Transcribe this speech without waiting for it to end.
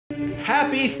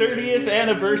Happy 30th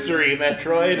anniversary,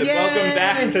 Metroid, and welcome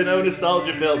back to No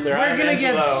Nostalgia Filter. We're gonna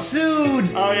get sued!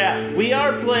 Oh yeah, we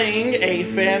are playing a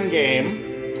fan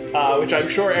game, which I'm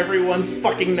sure everyone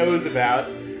fucking knows about,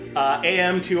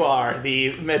 AM2R,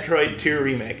 the Metroid 2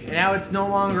 remake. And now it's no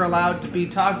longer allowed to be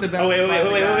talked about. Oh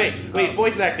wait,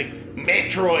 voice acting.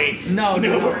 Metroids! No.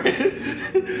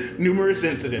 Numerous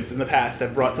incidents in the past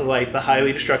have brought to light the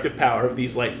highly destructive power of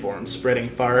these life forms, spreading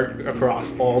far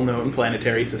across all known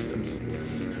planetary systems.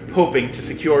 Hoping to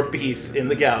secure peace in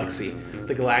the galaxy,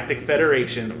 the Galactic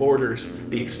Federation orders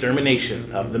the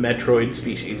extermination of the Metroid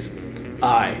species.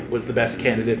 I was the best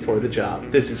candidate for the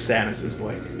job. This is Samus's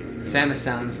voice. Samus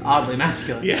sounds oddly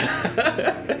masculine. Yeah.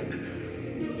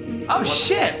 Oh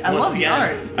shit! I love the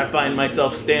art. I find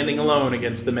myself standing alone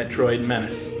against the Metroid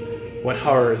menace. What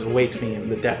horrors await me in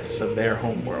the depths of their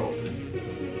homeworld?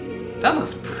 That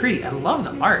looks pretty. I love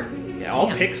the art. Yeah, all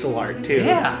pixel art too.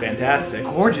 Yeah. It's fantastic.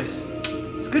 Gorgeous.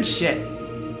 It's good shit.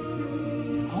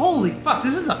 Holy fuck!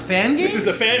 This is a fan game. This is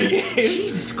a fan game.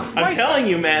 Jesus Christ! I'm telling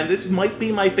you, man. This might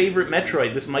be my favorite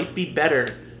Metroid. This might be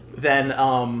better than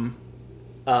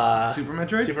Super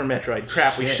Metroid? Super Metroid.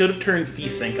 Crap, we should have turned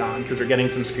VSync on because we're getting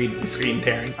some screen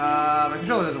tearing. My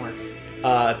controller doesn't work.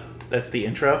 That's the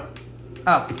intro.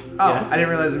 Oh, Yeah. I didn't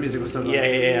realize the music was still going.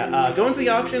 Yeah. Go into the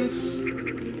options.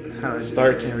 How do I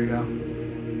Start? Here we go.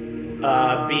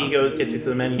 B gets you to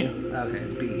the menu. Okay,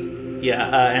 B.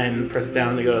 Yeah, and press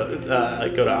down to go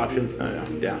to options. No,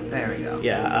 down. There we go.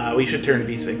 Yeah, we should turn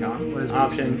VSync on. What is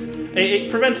options? VSync?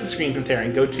 It prevents the screen from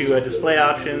tearing. Go to display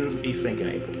options, VSync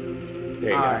enabled. There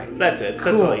you go. Right. That's it.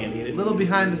 Cool. That's all you needed. A little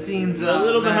behind the scenes. A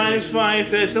little behind is fine.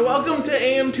 So welcome to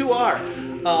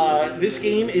AM2R. This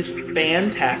game is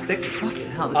fantastic.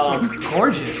 Fucking hell, this looks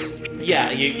gorgeous.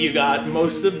 Yeah, you got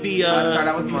most of the. Start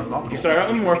out with Morph Ball. Cool. You start out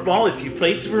with Morph Ball. If you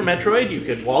played Super Metroid, you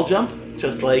could wall jump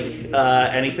just like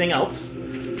anything else.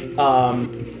 How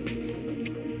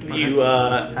do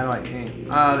I aim?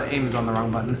 The aim is on the wrong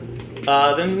button.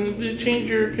 Then change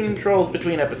your controls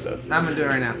between episodes. I'm gonna do it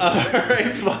right now.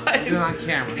 Alright, fine. Do it on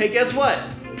camera. Hey, guess what?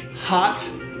 Hot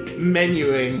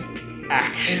menuing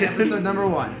action. In episode number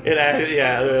 1.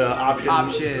 Options.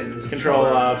 Options.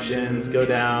 Controller options. Go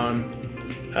down.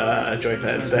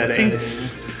 Joypad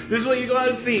settings. This is what you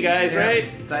wanted to see, guys, right?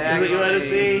 Diagonally, this is what you wanted to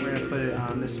see. We're gonna put it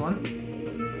on this one.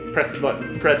 Press the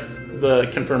button. Press the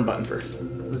confirm button first.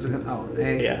 This is A.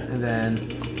 Yeah. And then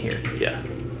here. Yeah.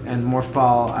 And Morph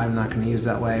Ball, I'm not going to use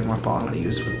that way. Morph Ball, I'm going to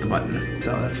use with the button.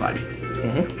 So that's fine.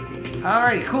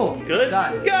 Alrighty, cool. Good?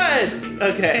 Done. Good!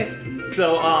 Okay.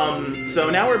 So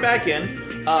now we're back in.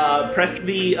 Press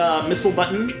the missile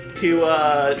button to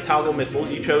toggle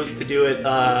missiles. You chose to do it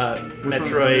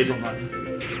Metroid. Missile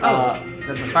button?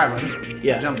 That's my fire button.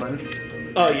 Yeah. Jump button.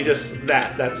 Oh, you just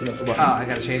that's the missile button. Oh, I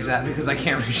gotta change that because I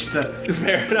can't reach the.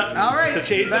 Fair enough. Alright. So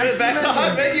change it back to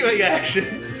hot menuing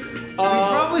action. We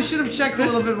probably should have checked a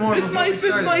little bit more. This might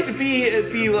be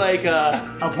like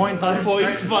a 0.5.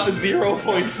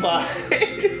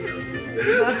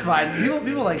 0.5. That's fine.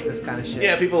 People like this kind of shit.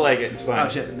 Yeah, people like it. It's fine. Oh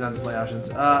shit, not display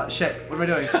options. Shit. What am I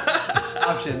doing?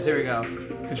 Options. Here we go.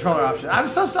 Controller option. I'm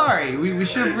so sorry. We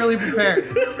should have really prepared.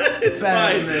 It's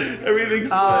fine. Everything's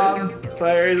fine.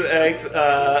 Fire is X.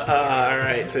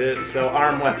 Alright. So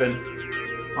arm weapon.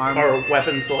 Or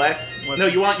weapon select. No,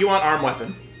 you want arm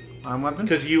weapon. Arm weapon?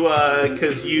 Because you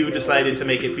decided to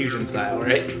make it fusion style,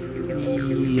 right?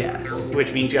 Yes.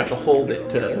 Which means you have to hold it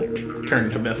to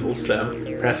turn to missiles. So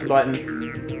press a button.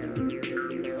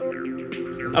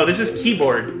 Oh, this is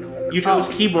keyboard. You chose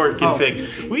keyboard config.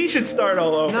 We should start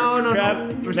all over. No.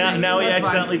 Crap. Now we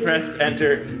accidentally pressed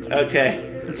enter. Okay.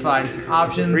 It's fine.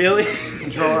 Options. Really?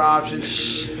 Controller options.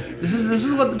 Shh. This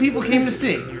is what the people came to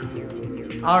see.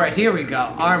 All right, here we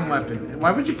go. Arm weapon.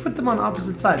 Why would you put them on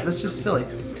opposite sides? That's just silly.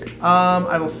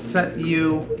 I will set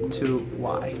you to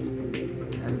Y.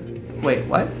 And wait,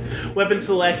 what? Weapon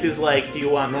select is like, do you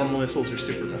want normal missiles or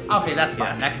super missiles? Okay, that's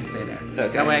fine. That can stay there.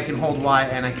 Okay. That way I can hold Y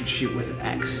and I can shoot with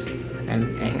X.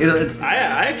 And I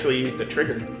actually used the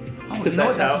trigger. Oh, you know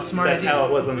what? That's a smart idea. That's how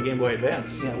it was on the Game Boy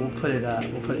Advance. Yeah, we'll put it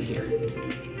here.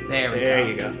 There we go. There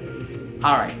you go.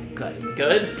 All right, good.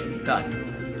 Good? Done.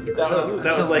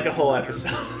 That was like a whole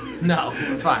episode. No,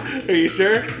 we're fine. Are you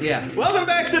sure? Yeah. Welcome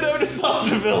back to No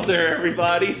Nostalgia Filter,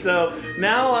 everybody. So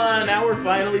now we're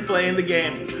finally playing the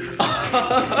game.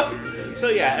 So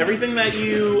yeah, everything that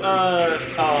you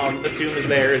assume is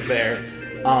there.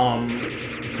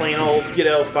 Plain old,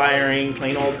 firing,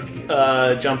 plain old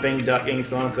jumping, ducking,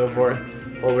 so on and so forth.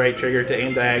 Hold right trigger to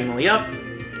aim diagonally up.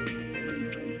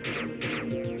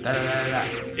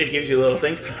 It gives you little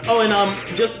things. Oh, and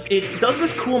it does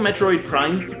this cool Metroid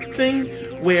Prime thing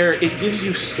where it gives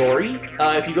you story.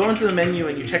 If you go into the menu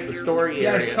and you check the story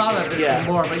Yeah, area, I saw that. There's some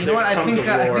lore, but you know what? I think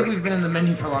we've been in the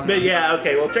menu for long. But yeah,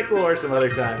 okay, we'll check the lore some other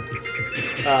time.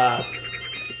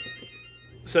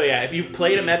 So yeah, if you've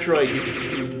played a Metroid,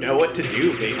 you know what to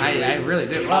do, basically. I really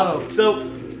do. Whoa. So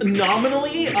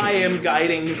nominally, I am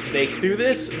guiding Snake through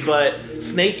this, but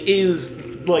Snake is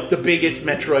like the biggest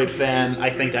Metroid fan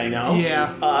I think I know.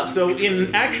 Yeah. So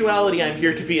in actuality, I'm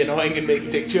here to be annoying and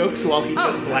make dick jokes while he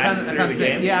just blasts through the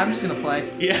game. Yeah, I'm just gonna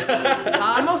play. Yeah.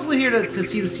 I'm mostly here to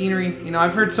see the scenery. You know,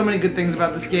 I've heard so many good things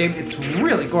about this game. It's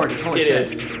really gorgeous. Holy shit. It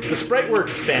is. The sprite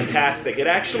work's fantastic. It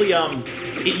actually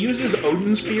it uses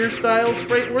Odin Sphere style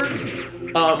sprite work.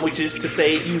 Which is to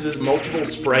say it uses multiple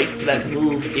sprites that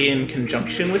move in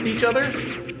conjunction with each other.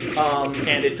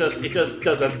 And it just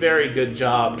does a very good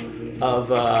job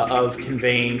of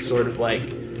conveying sort of like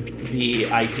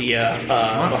the idea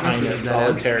behind this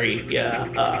solitary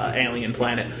alien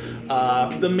planet.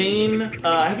 The main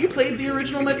have you played the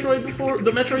original Metroid before?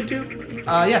 The Metroid 2?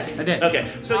 Yes, I did.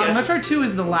 Okay, so yes. Metroid 2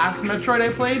 is the last Metroid I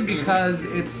played because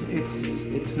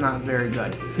it's not very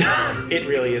good. It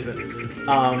really isn't.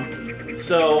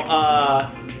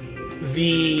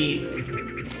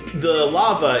 The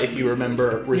lava, if you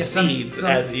remember, recedes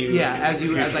as I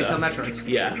kill Metroids.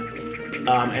 Yeah.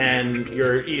 And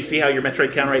you see how your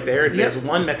Metroid count right there is there's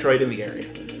one Metroid in the area.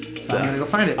 So I'm gonna go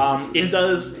find it.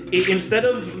 Instead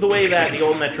of the way that the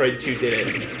old Metroid 2 did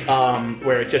it,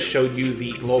 where it just showed you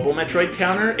the global Metroid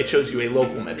counter, it shows you a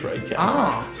local Metroid counter.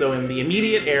 Oh. So in the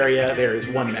immediate area, there is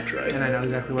one Metroid. And I know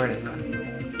exactly where it is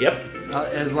then. Yep.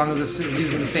 As long as this is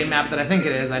using the same map that I think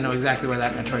it is, I know exactly where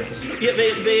that Metroid is. Yeah,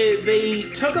 they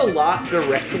took a lot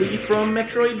directly from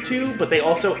Metroid 2, but they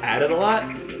also added a lot.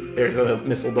 There's a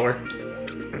missile door.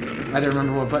 I didn't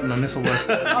remember what button my missile was.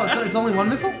 Oh, it's only one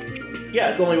missile? Yeah,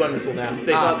 it's only one missile now.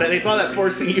 They thought that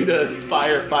forcing you to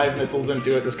fire 5 missiles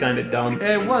into it was kind of dumb.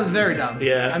 It was very dumb.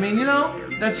 Yeah. I mean, you know,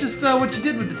 that's just what you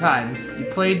did with the times. You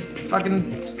played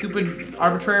fucking stupid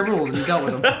arbitrary rules and you dealt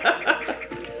with them.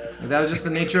 That was just the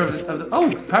nature of the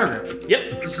power grip.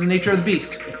 Yep. Just the nature of the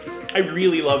beast. I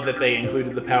really love that they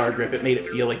included the power grip. It made it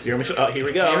feel like Zero Mission. Oh, here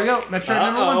we go. Here we go. Metroid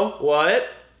number 1.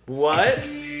 What?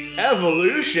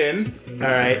 Evolution. All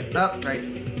right. Oh, right.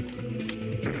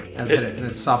 That's it. And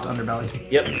it's soft underbelly.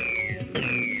 Yep.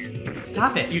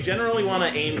 Stop it. You generally want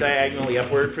to aim diagonally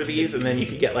upward for these, and then you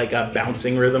can get like a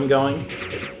bouncing rhythm going.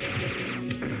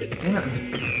 Damn it.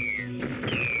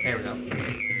 There we go.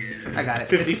 I got it.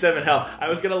 57 health. I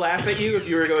was gonna laugh at you if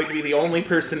you were going to be the only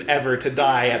person ever to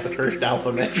die at the first Alpha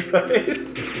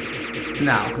Metroid.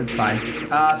 No, it's fine.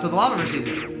 So the lava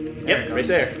receded. Yep, right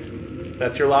there.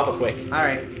 That's your lava quake.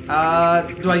 Alright.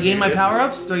 Do I gain my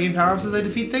power-ups? Do I gain power-ups as I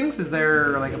defeat things? Is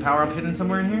there like a power-up hidden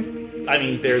somewhere in here? I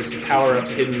mean, there's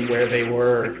power-ups hidden where they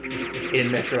were in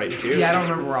Metroid 2. Yeah, I don't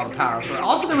remember where all the power-ups were.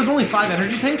 Also, there was only 5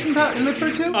 energy tanks in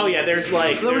Metroid 2? Oh yeah, there's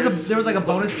like... There was like a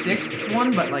bonus 6th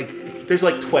one, but like... There's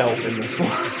like 12 in this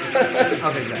one.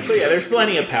 Okay, good. So yeah, there's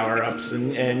plenty of power-ups,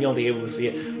 and you'll be able to see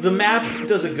it. The map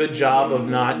does a good job of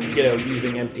not,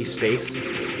 using empty space.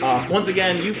 Once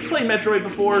again, you've played Metroid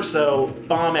before, so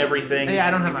bomb everything. Yeah,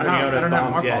 I don't have more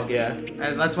yet. Yeah.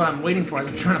 That's what I'm waiting for, is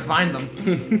I'm trying to find them.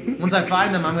 Once I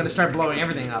find them, I'm going to start blowing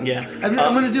everything up. Yeah. I'm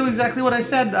going to do exactly what I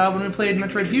said when we played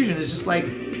Metroid Fusion, is just like,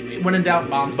 when in doubt,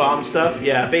 bomb stuff. Bomb stuff?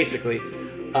 Yeah, basically.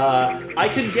 I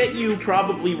could get you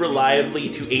probably reliably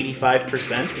to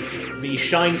 85%. The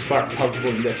Shine Spark puzzles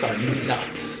in this are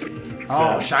nuts.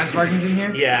 Oh, Shine Sparking's in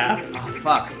here? Yeah. Oh,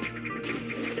 fuck.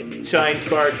 Shine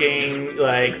Sparking,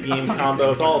 like beam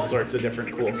combos, all sorts of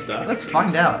different cool stuff. Let's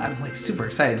find out. I'm like super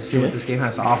excited to see what this game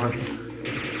has to offer.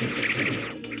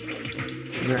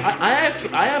 I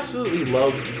absolutely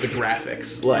loved the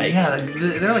graphics. Like, yeah,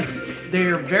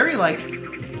 they're very like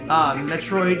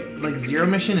Metroid, like Zero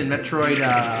Mission and Metroid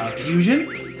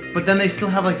Fusion, but then they still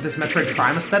have like this Metroid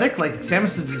Prime aesthetic. Like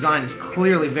Samus's design is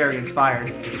clearly very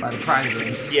inspired by the Prime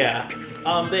games. Yeah,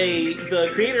 the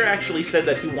creator actually said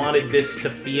that he wanted this to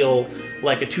feel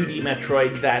like a 2D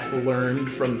Metroid that learned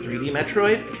from 3D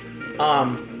Metroid.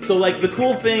 So like the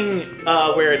cool thing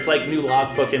where it's like new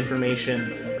logbook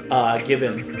information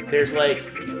given, there's like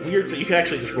weird, so you can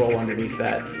actually just roll underneath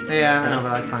that. Yeah, I know,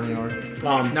 but I like climbing over.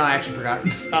 No, I actually forgot.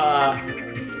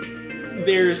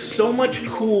 There's so much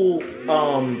cool,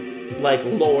 like,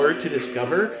 lore to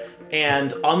discover,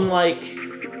 and unlike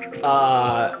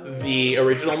the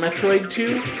original Metroid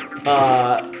 2,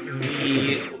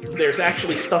 there's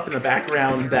actually stuff in the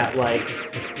background that, like,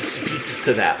 speaks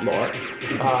to that lore.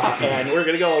 And we're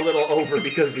gonna go a little over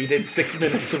because we did 6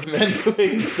 minutes of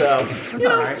mentoing, so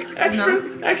That's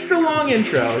alright. extra long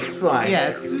intro. It's fine. Yeah,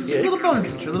 it's just a little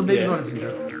bonus intro, a little baby bonus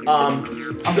intro.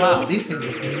 So wow, these things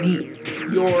look neat.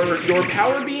 Your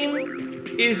power beam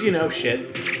is,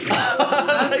 shit.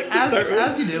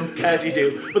 As you do. As you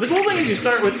do. But the cool thing is you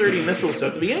start with 30 missiles, so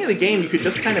at the beginning of the game you could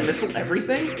just kind of missile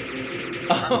everything.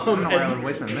 I don't know why I would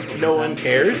waste my missiles. No one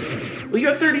cares. Well, you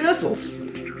have 30 missiles.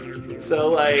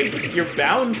 So, you're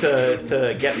bound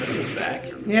to get missiles back.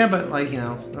 Yeah, but,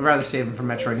 I'd rather save them for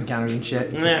Metroid encounters and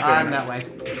shit. I'm that way.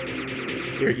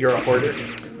 You're a hoarder?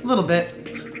 A little bit.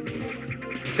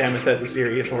 Samus has a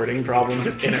serious hoarding problem.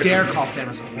 Just in her, dare call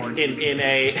Samus a hoard.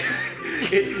 In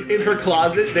her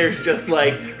closet, there's just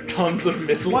tons of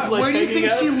missiles. Where do you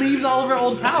think out. she leaves all of her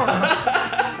old power-ups?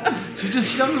 She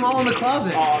just shoves them all in the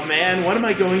closet. Oh man, what am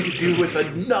I going to do with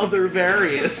another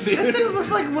Various? This thing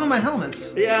looks like one of my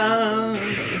helmets. Yeah,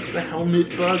 it's a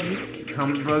helmet bug.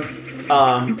 Helmet bug.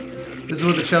 This is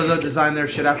what the Chozo designed their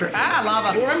shit after. Ah,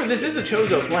 lava. Well, remember, this is a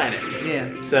Chozo planet.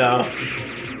 Yeah. So,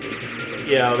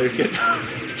 there's good.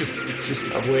 Just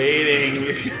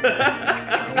waiting.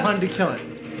 I wanted to kill it.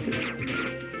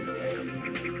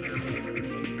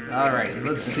 Alright,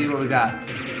 let's see what we got.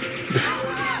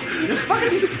 Why are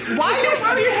you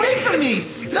running away from me?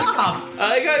 Stop!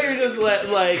 I got you're just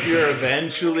you're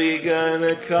eventually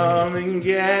gonna come and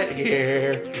get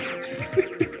here.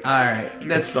 Alright,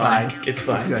 that's fine. It's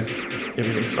fine. It's good.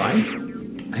 Everything's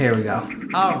fine. Here we go.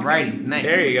 Alrighty, nice.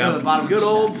 There you go. To the bottom good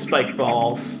old spike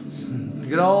balls.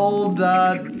 Good old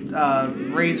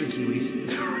razor kiwis.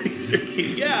 Razor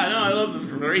kiwi. Yeah, no, I love them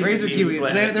from the razor kiwis.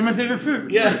 They're my favorite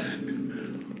fruit. Yeah.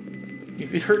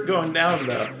 It hurt going down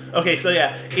though. Okay, so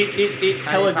it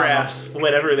telegraphs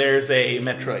whenever there's a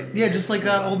Metroid. Yeah, just like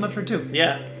old Metroid 2.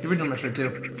 Yeah. The original Metroid 2.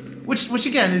 Which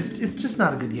again it's just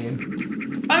not a good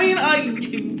game. I mean,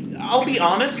 I'll be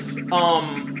honest.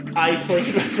 I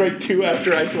played Metroid 2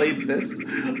 after I played this.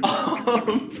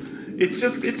 I'll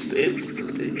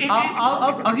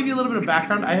give you a little bit of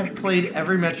background. I have played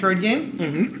every Metroid game.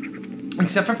 Mm-hmm.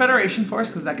 Except for Federation Force,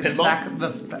 because that can stack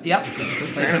the... Yep.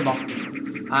 Played pinball.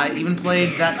 I even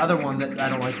played that other one that I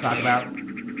don't like to talk about.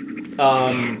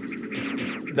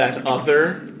 That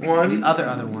other one? The other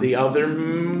one. The other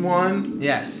one?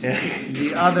 Yes.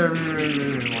 The other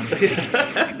one.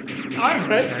 I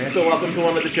remember this area. So welcome to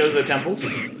one of the Chozo temples.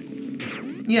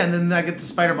 Yeah, and then I get to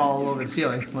spider ball all over the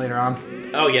ceiling later on.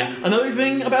 Oh yeah. Another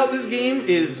thing about this game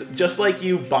is just like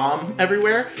you bomb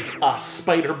everywhere,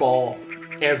 spider ball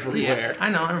everywhere. Yeah, I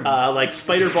know. I remember.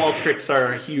 Spider ball tricks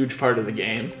are a huge part of the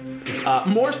game.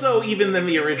 More so even than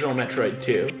the original Metroid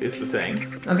 2 is the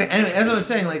thing. Okay. Anyway, as I was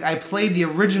saying, I played the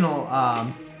original.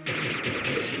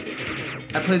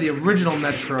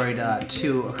 Metroid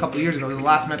 2 a couple years ago. It was the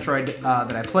last Metroid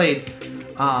that I played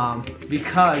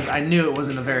because I knew it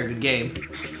wasn't a very good game.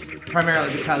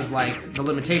 Primarily because the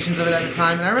limitations of it at the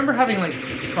time, and I remember having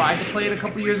tried to play it a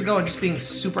couple years ago and just being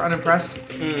super unimpressed.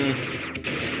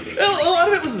 Well, a lot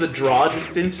of it was the draw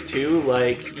distance too.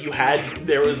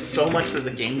 There was so much that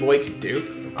the Game Boy could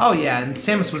do. Oh yeah, and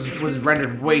Samus was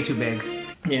rendered way too big.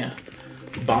 Yeah,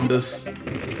 Bombas.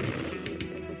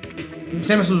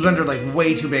 Samus was rendered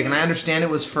way too big, and I understand it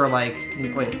was for wait.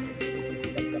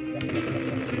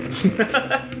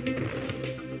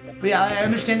 But yeah, I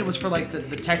understand it was for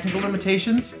the technical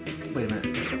limitations. Wait a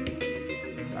minute.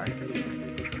 Sorry.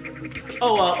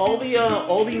 Oh, all the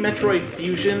Metroid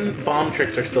Fusion bomb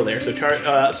tricks are still there. So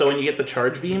so when you get the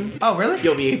charge beam, oh really?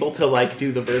 You'll be able to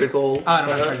do the vertical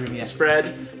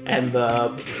spread and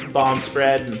the bomb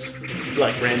spread and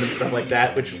random stuff like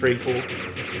that, which is pretty cool.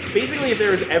 Basically, if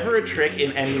there was ever a trick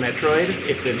in any Metroid,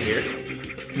 it's in here.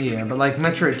 Yeah, but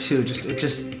Metroid 2,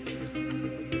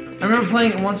 I remember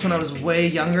playing it once when I was way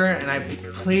younger, and I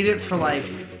played it for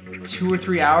 2 or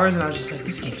 3 hours, and I was just like,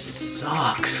 this game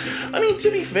sucks. I mean,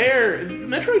 to be fair,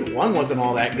 Metroid 1 wasn't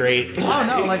all that great. Oh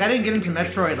no, I didn't get into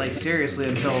Metroid seriously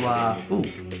until what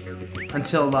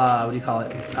do you call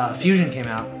it? Fusion came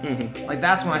out. Mm-hmm.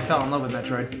 That's when I fell in love with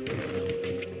Metroid.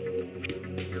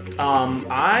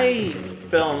 I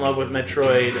fell in love with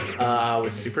Metroid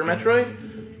with Super Metroid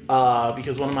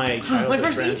because one of my childhood my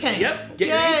first friends. E-Tank. Yep, get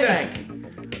your E-Tank.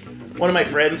 One of my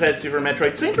friends had Super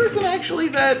Metroid. Same person actually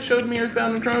that showed me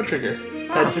Earthbound and Chrono Trigger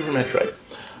had Super Metroid.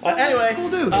 Anyway, cool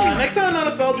dude. Next time on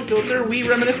Nostalgia Filter, we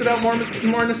reminisce about more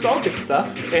nostalgic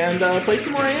stuff and play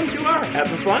some more AM2R.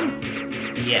 Having fun?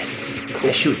 Yes.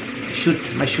 Cool. I shoot.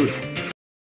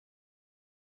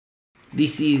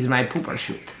 This is my pooper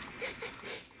shoot.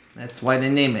 That's why they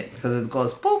name it, because it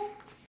goes poop.